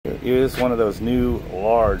is one of those new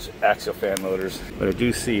large axial fan motors, but I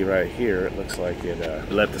do see right here it looks like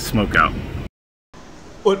it let the smoke out.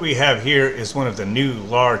 What we have here is one of the new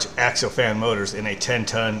large axial fan motors in a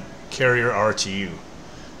 10-ton Carrier RTU.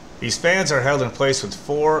 These fans are held in place with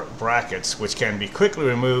 4 brackets which can be quickly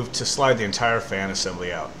removed to slide the entire fan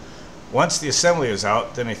assembly out. Once the assembly is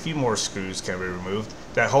out, then a few more screws can be removed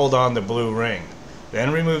that hold on the blue ring.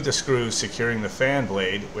 Then remove the screws securing the fan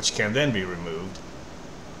blade, which can then be removed.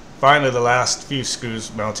 Finally, the last few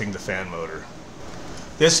screws mounting the fan motor.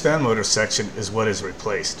 This fan motor section is what is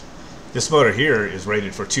replaced. This motor here is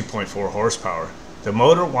rated for 2.4 horsepower. The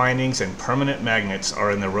motor windings and permanent magnets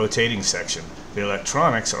are in the rotating section. The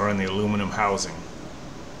electronics are in the aluminum housing.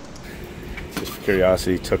 Just for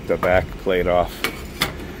curiosity, took the back plate off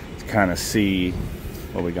to kind of see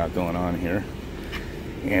what we got going on here.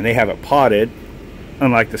 And they have it potted,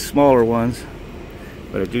 unlike the smaller ones.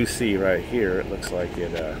 But I do see right here, it looks like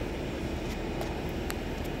it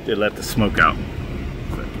did let the smoke out.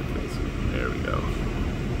 There we go.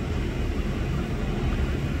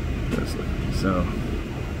 So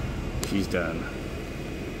she's done.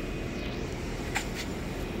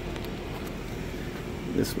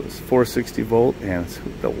 This was 460 volt, and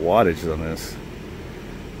the wattage on this,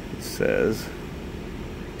 it says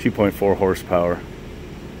 2.4 horsepower.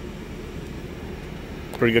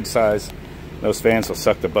 Pretty good size. Those fans will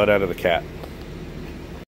suck the butt out of the cat.